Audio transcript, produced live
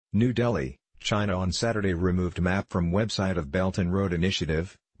New Delhi, China on Saturday removed map from website of Belt and Road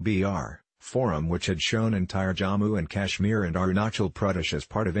Initiative, BR, forum which had shown entire Jammu and Kashmir and Arunachal Pradesh as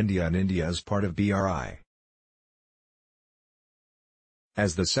part of India and India as part of BRI.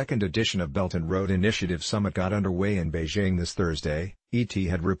 As the second edition of Belt and Road Initiative Summit got underway in Beijing this Thursday, ET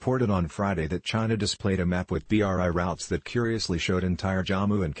had reported on Friday that China displayed a map with BRI routes that curiously showed entire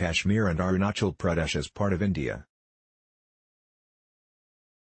Jammu and Kashmir and Arunachal Pradesh as part of India.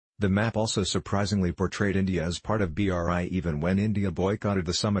 The map also surprisingly portrayed India as part of BRI even when India boycotted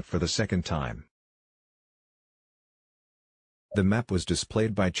the summit for the second time. The map was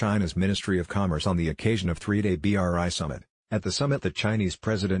displayed by China's Ministry of Commerce on the occasion of three-day BRI summit. At the summit, the Chinese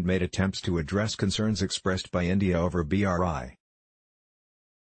president made attempts to address concerns expressed by India over BRI.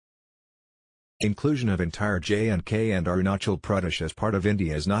 Inclusion of entire J&K and Arunachal Pradesh as part of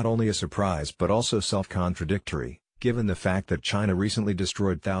India is not only a surprise but also self-contradictory, given the fact that China recently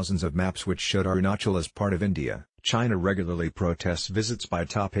destroyed thousands of maps which showed Arunachal as part of India. China regularly protests visits by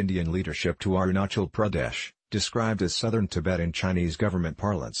top Indian leadership to Arunachal Pradesh, described as southern Tibet in Chinese government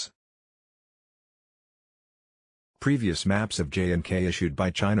parlance. Previous maps of J&K issued by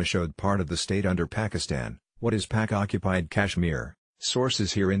China showed part of the state under Pakistan, what is Pak-occupied Kashmir.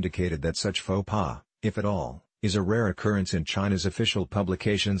 Sources here indicated that such faux pas, if at all, is a rare occurrence in China's official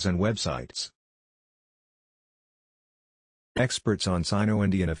publications and websites. Experts on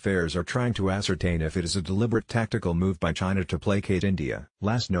Sino-Indian affairs are trying to ascertain if it is a deliberate tactical move by China to placate India.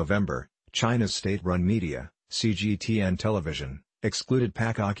 Last November, China's state-run media, CGTN Television, excluded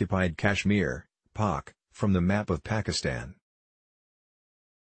Pak-occupied Kashmir, Pak, from the map of Pakistan.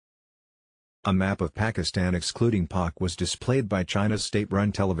 A map of Pakistan excluding Pak was displayed by China's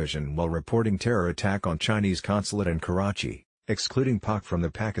state-run television while reporting terror attack on Chinese consulate in Karachi. Excluding Pak from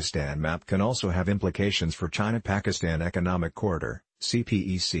the Pakistan map can also have implications for China-Pakistan Economic Corridor,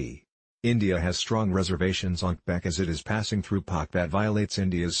 CPEC. India has strong reservations on Pak as it is passing through Pak that violates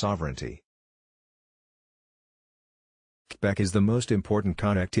India's sovereignty. Pak is the most important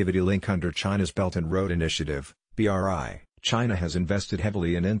connectivity link under China's Belt and Road Initiative, BRI. China has invested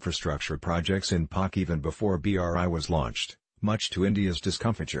heavily in infrastructure projects in Pak even before BRI was launched, much to India's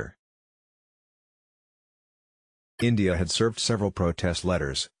discomfiture. India had served several protest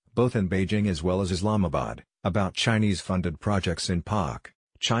letters, both in Beijing as well as Islamabad, about Chinese-funded projects in Pak.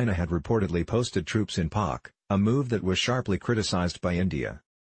 China had reportedly posted troops in Pak, a move that was sharply criticized by India.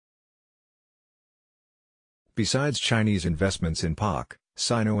 Besides Chinese investments in Pak,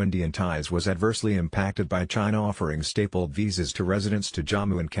 Sino-Indian ties was adversely impacted by China offering stapled visas to residents to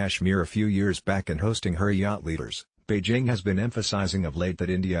Jammu and Kashmir a few years back and hosting Hurriyat leaders. Beijing has been emphasizing of late that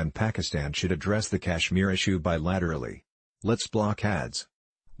India and Pakistan should address the Kashmir issue bilaterally. Let's block ads.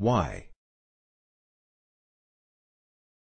 Why?